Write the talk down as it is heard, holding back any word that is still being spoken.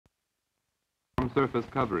ground surface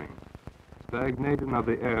covering. Stagnation of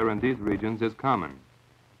the air in these regions is common.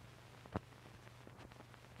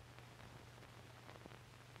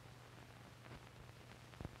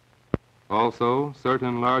 Also,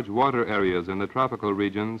 certain large water areas in the tropical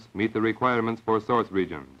regions meet the requirements for source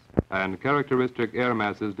regions, and characteristic air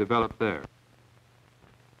masses develop there.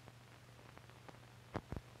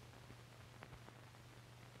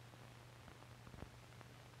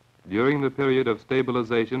 During the period of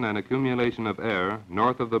stabilization and accumulation of air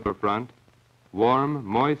north of the polar front, warm,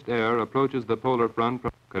 moist air approaches the polar front,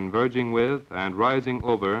 converging with and rising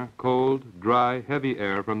over cold, dry, heavy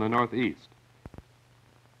air from the northeast.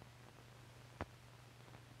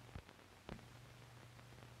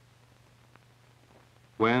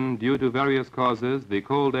 When, due to various causes, the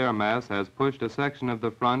cold air mass has pushed a section of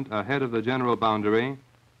the front ahead of the general boundary,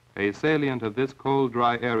 a salient of this cold,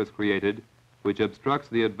 dry air is created, which obstructs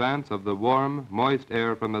the advance of the warm, moist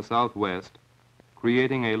air from the southwest,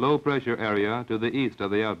 creating a low-pressure area to the east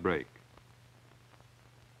of the outbreak.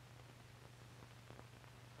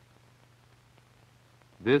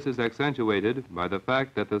 This is accentuated by the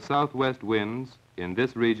fact that the southwest winds in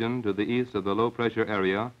this region to the east of the low-pressure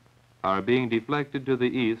area are being deflected to the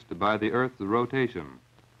east by the Earth's rotation.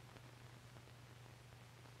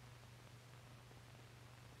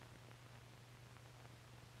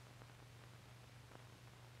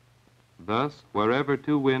 Thus, wherever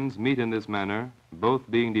two winds meet in this manner, both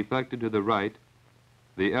being deflected to the right,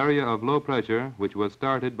 the area of low pressure, which was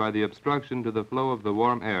started by the obstruction to the flow of the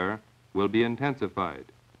warm air, will be intensified.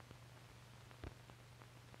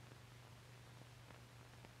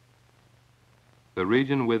 The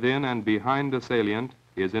region within and behind the salient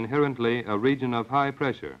is inherently a region of high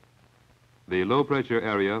pressure. The low pressure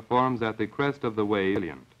area forms at the crest of the wave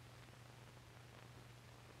salient.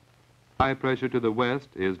 High pressure to the west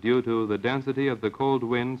is due to the density of the cold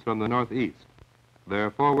winds from the northeast,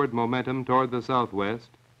 their forward momentum toward the southwest,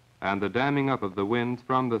 and the damming up of the winds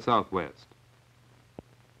from the southwest.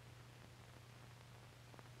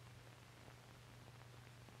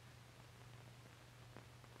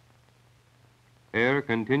 Air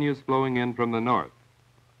continues flowing in from the north,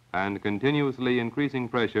 and continuously increasing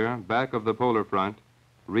pressure back of the polar front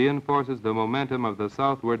reinforces the momentum of the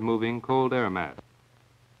southward moving cold air mass.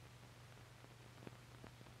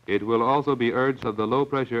 It will also be urged of the low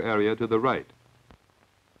pressure area to the right.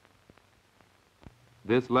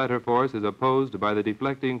 This latter force is opposed by the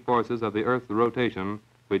deflecting forces of the Earth's rotation,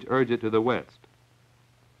 which urge it to the west.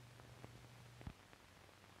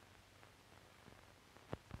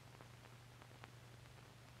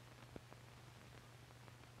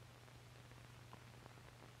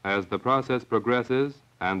 As the process progresses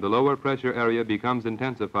and the lower pressure area becomes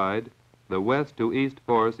intensified, the west to east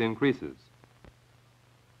force increases.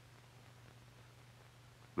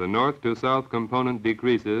 The north to south component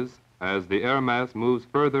decreases as the air mass moves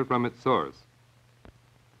further from its source.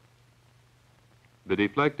 The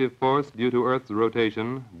deflective force due to Earth's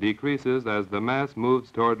rotation decreases as the mass moves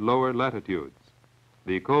toward lower latitudes.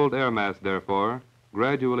 The cold air mass, therefore,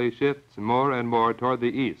 gradually shifts more and more toward the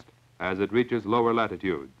east as it reaches lower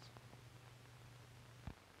latitudes.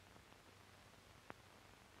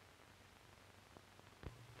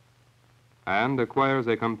 And acquires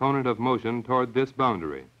a component of motion toward this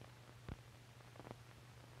boundary.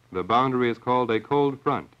 The boundary is called a cold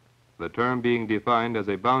front, the term being defined as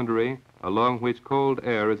a boundary along which cold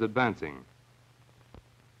air is advancing.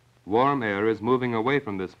 Warm air is moving away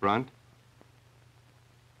from this front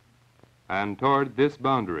and toward this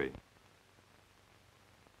boundary.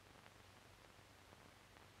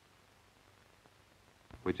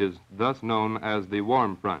 Which is thus known as the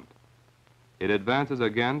warm front. It advances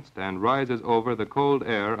against and rises over the cold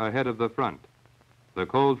air ahead of the front. The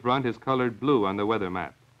cold front is colored blue on the weather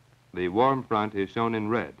map. The warm front is shown in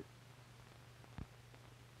red.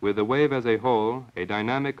 With the wave as a whole, a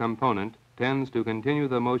dynamic component tends to continue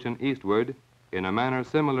the motion eastward in a manner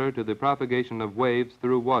similar to the propagation of waves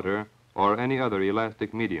through water or any other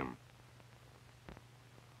elastic medium.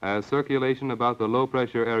 As circulation about the low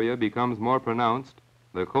pressure area becomes more pronounced,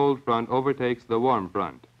 the cold front overtakes the warm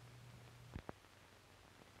front.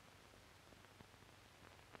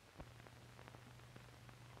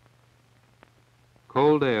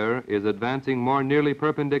 Cold air is advancing more nearly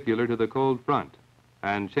perpendicular to the cold front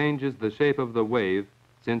and changes the shape of the wave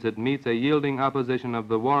since it meets a yielding opposition of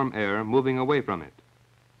the warm air moving away from it,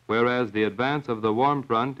 whereas the advance of the warm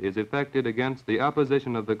front is effected against the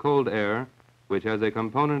opposition of the cold air, which has a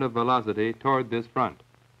component of velocity toward this front.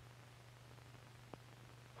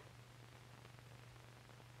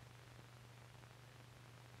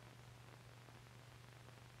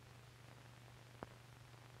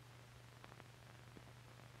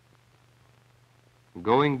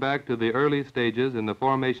 Going back to the early stages in the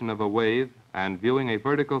formation of a wave and viewing a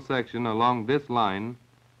vertical section along this line,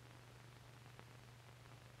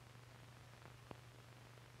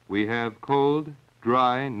 we have cold,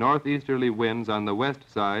 dry, northeasterly winds on the west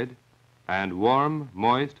side and warm,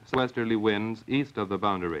 moist, westerly winds east of the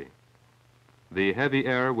boundary. The heavy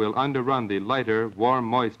air will underrun the lighter, warm,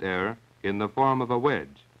 moist air in the form of a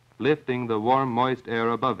wedge, lifting the warm, moist air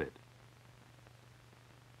above it.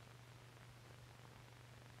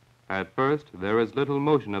 At first, there is little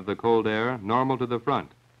motion of the cold air normal to the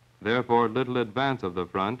front, therefore little advance of the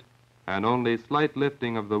front, and only slight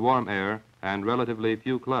lifting of the warm air and relatively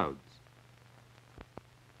few clouds.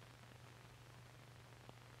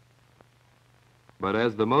 But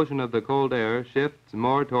as the motion of the cold air shifts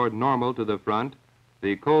more toward normal to the front,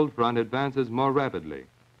 the cold front advances more rapidly.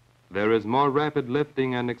 There is more rapid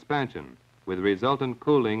lifting and expansion, with resultant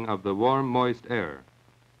cooling of the warm, moist air.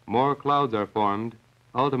 More clouds are formed,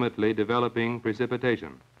 ultimately developing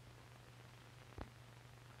precipitation.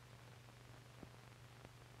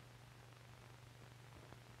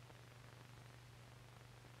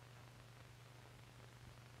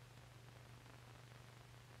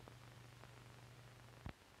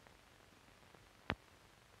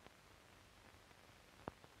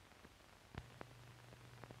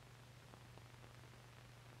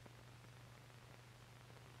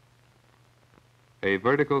 A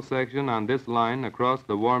vertical section on this line across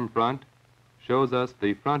the warm front shows us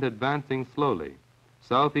the front advancing slowly,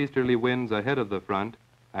 southeasterly winds ahead of the front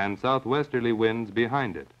and southwesterly winds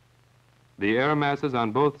behind it. The air masses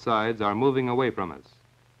on both sides are moving away from us.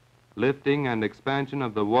 Lifting and expansion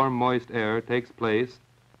of the warm, moist air takes place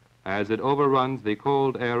as it overruns the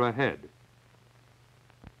cold air ahead.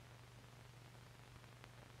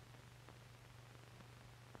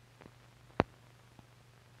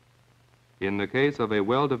 In the case of a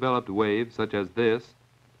well-developed wave such as this,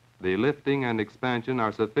 the lifting and expansion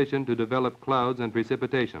are sufficient to develop clouds and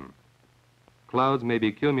precipitation. Clouds may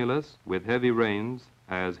be cumulus with heavy rains,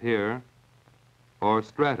 as here, or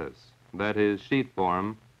stratus, that is sheet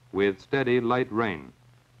form, with steady light rain.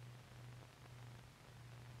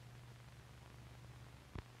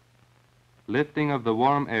 Lifting of the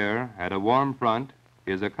warm air at a warm front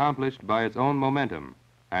is accomplished by its own momentum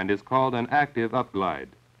and is called an active upglide.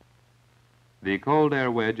 The cold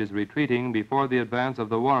air wedge is retreating before the advance of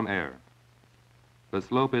the warm air. The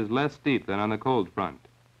slope is less steep than on the cold front.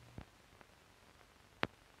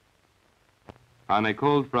 On a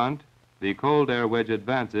cold front, the cold air wedge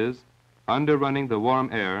advances, underrunning the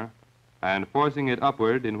warm air and forcing it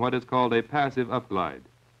upward in what is called a passive upglide.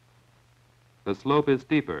 The slope is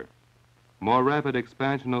steeper. More rapid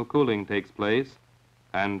expansional cooling takes place,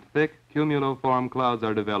 and thick cumuloform clouds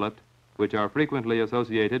are developed, which are frequently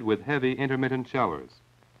associated with heavy intermittent showers.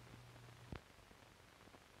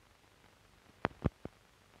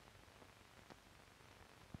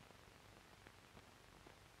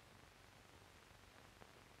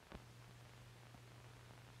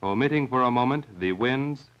 Omitting for a moment the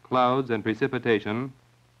winds, clouds, and precipitation,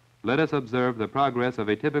 let us observe the progress of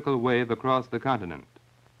a typical wave across the continent.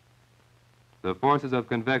 The forces of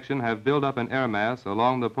convection have built up an air mass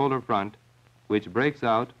along the polar front, which breaks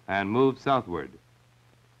out and moves southward.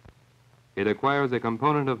 It acquires a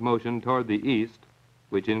component of motion toward the east,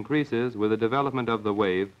 which increases with the development of the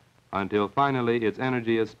wave until finally its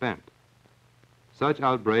energy is spent. Such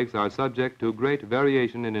outbreaks are subject to great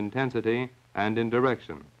variation in intensity and in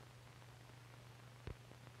direction.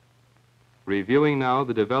 Reviewing now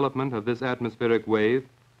the development of this atmospheric wave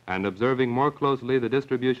and observing more closely the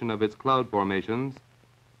distribution of its cloud formations,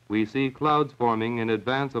 we see clouds forming in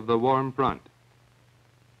advance of the warm front.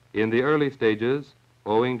 In the early stages,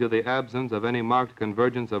 owing to the absence of any marked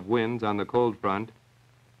convergence of winds on the cold front,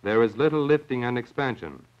 there is little lifting and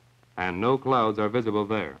expansion, and no clouds are visible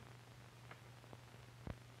there.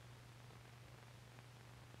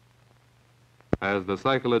 As the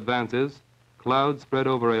cycle advances, clouds spread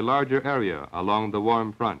over a larger area along the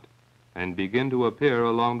warm front and begin to appear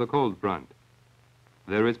along the cold front.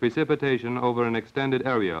 There is precipitation over an extended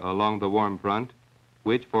area along the warm front,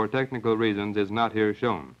 which for technical reasons is not here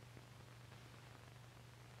shown.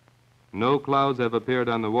 No clouds have appeared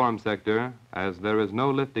on the warm sector, as there is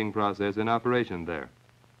no lifting process in operation there.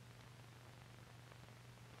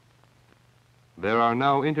 There are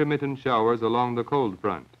now intermittent showers along the cold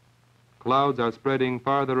front. Clouds are spreading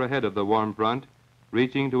farther ahead of the warm front,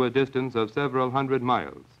 reaching to a distance of several hundred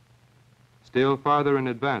miles. Still farther in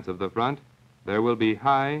advance of the front, there will be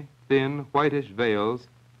high, thin, whitish veils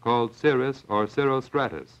called cirrus or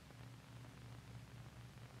cirrostratus.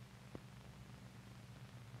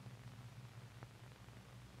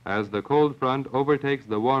 As the cold front overtakes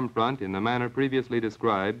the warm front in the manner previously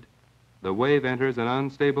described, the wave enters an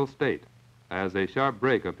unstable state as a sharp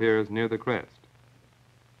break appears near the crest.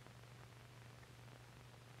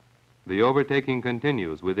 The overtaking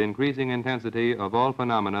continues with increasing intensity of all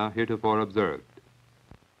phenomena heretofore observed.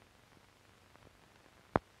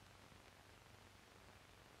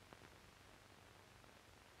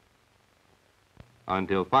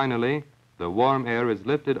 Until finally, the warm air is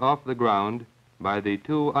lifted off the ground by the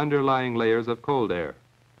two underlying layers of cold air.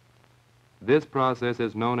 This process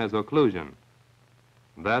is known as occlusion.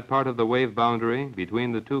 That part of the wave boundary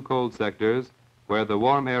between the two cold sectors where the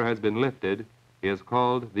warm air has been lifted is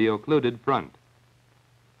called the occluded front.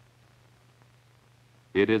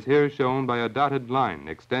 It is here shown by a dotted line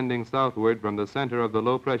extending southward from the center of the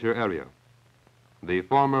low-pressure area. The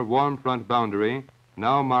former warm front boundary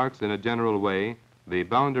now marks in a general way the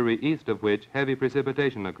boundary east of which heavy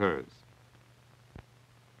precipitation occurs.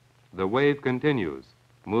 The wave continues,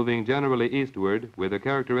 moving generally eastward with the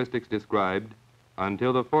characteristics described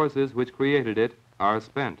until the forces which created it are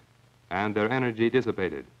spent and their energy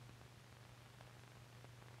dissipated.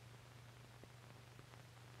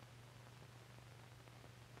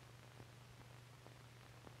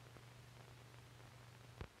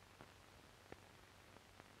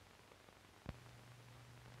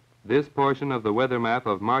 This portion of the weather map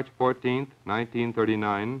of March 14,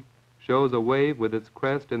 1939, shows a wave with its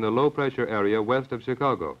crest in the low-pressure area west of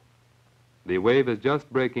Chicago. The wave is just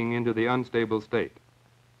breaking into the unstable state.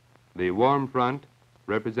 The warm front,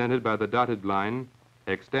 represented by the dotted line,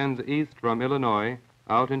 extends east from Illinois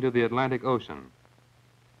out into the Atlantic Ocean.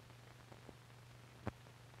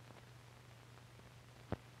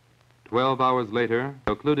 "12 hours later,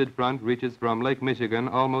 the occluded front reaches from Lake Michigan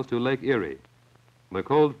almost to Lake Erie. The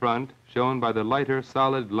cold front, shown by the lighter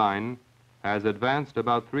solid line, has advanced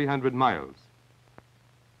about 300 miles.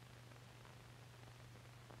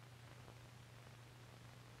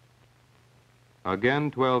 Again,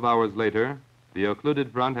 12 hours later, the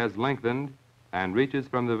occluded front has lengthened and reaches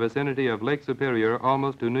from the vicinity of Lake Superior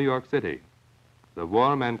almost to New York City. The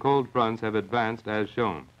warm and cold fronts have advanced as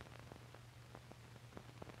shown.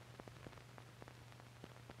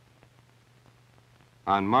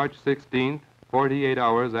 On March 16th, 48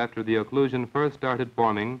 hours after the occlusion first started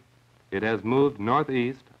forming, it has moved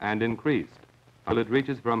northeast and increased until it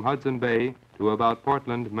reaches from Hudson Bay to about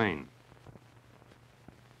Portland, Maine.